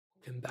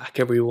Welcome back,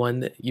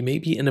 everyone. You may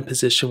be in a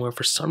position where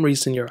for some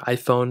reason your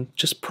iPhone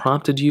just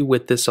prompted you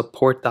with this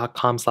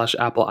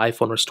support.com/Apple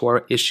iPhone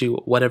restore issue,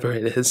 whatever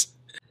it is,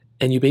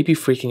 and you may be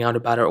freaking out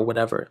about it or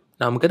whatever.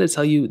 Now, I'm going to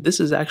tell you this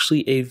is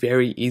actually a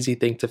very easy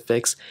thing to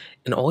fix,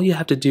 and all you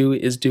have to do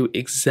is do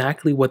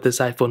exactly what this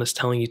iPhone is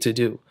telling you to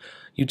do.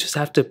 You just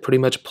have to pretty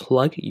much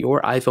plug your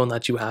iPhone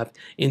that you have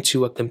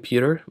into a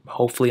computer,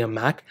 hopefully a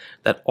Mac,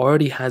 that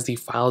already has the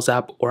Files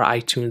app or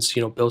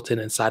iTunes, built in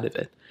inside of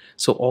it.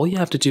 So all you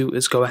have to do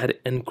is go ahead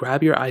and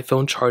grab your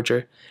iPhone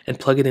charger and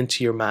plug it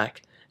into your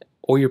Mac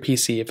or your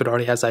PC if it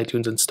already has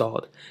iTunes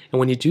installed. And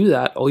when you do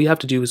that, all you have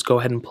to do is go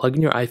ahead and plug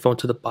in your iPhone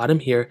to the bottom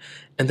here,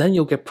 and then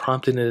you'll get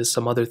prompted into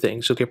some other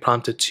things. You'll get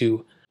prompted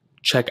to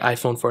check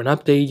iPhone for an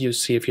update, you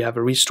see if you have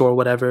a restore,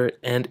 whatever.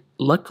 And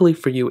luckily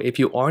for you, if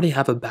you already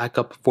have a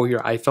backup for your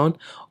iPhone,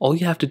 all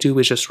you have to do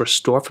is just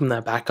restore from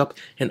that backup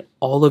and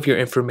all of your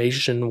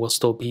information will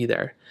still be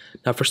there.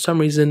 Now, for some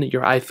reason,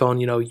 your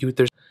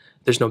iPhone,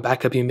 there's no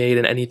backup you made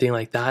and anything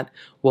like that,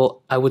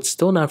 well, I would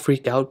still not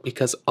freak out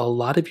because a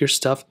lot of your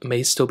stuff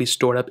may still be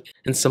stored up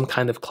in some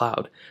kind of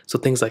cloud. So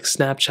things like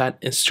Snapchat,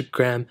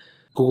 Instagram,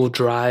 Google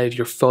Drive,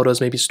 your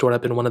photos may be stored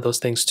up in one of those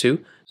things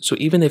too. So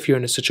even if you're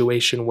in a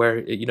situation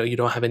where you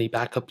don't have any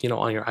backup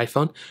on your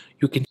iPhone,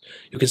 you can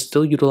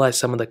still utilize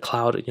some of the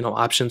cloud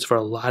options for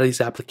a lot of these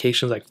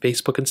applications like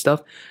Facebook and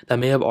stuff that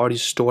may have already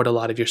stored a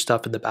lot of your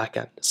stuff in the back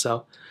end.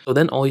 So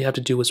then all you have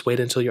to do is wait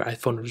until your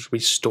iPhone is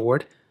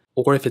restored,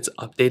 or if it's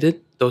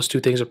updated. Those two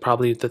things are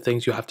probably the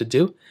things you have to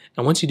do.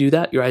 And once you do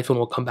that, your iPhone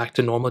will come back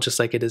to normal just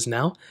like it is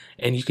now,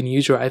 and you can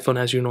use your iPhone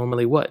as you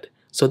normally would.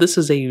 So this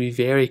is a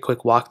very quick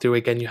walkthrough.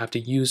 Again, you have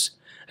to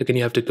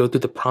go through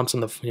the prompts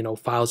on the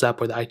Files app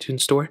or the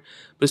iTunes store,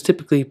 but it's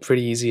typically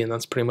pretty easy, and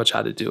that's pretty much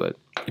how to do it.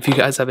 If you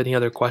guys have any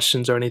other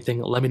questions or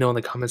anything, let me know in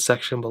the comment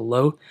section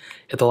below.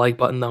 Hit the like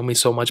button, that would mean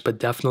so much, but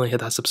definitely hit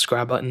that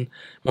subscribe button.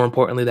 More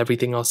importantly than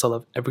everything else, I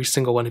love every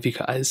single one of you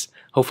guys.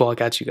 Hopefully I'll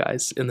catch you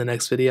guys in the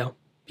next video.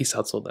 Peace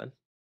out till then.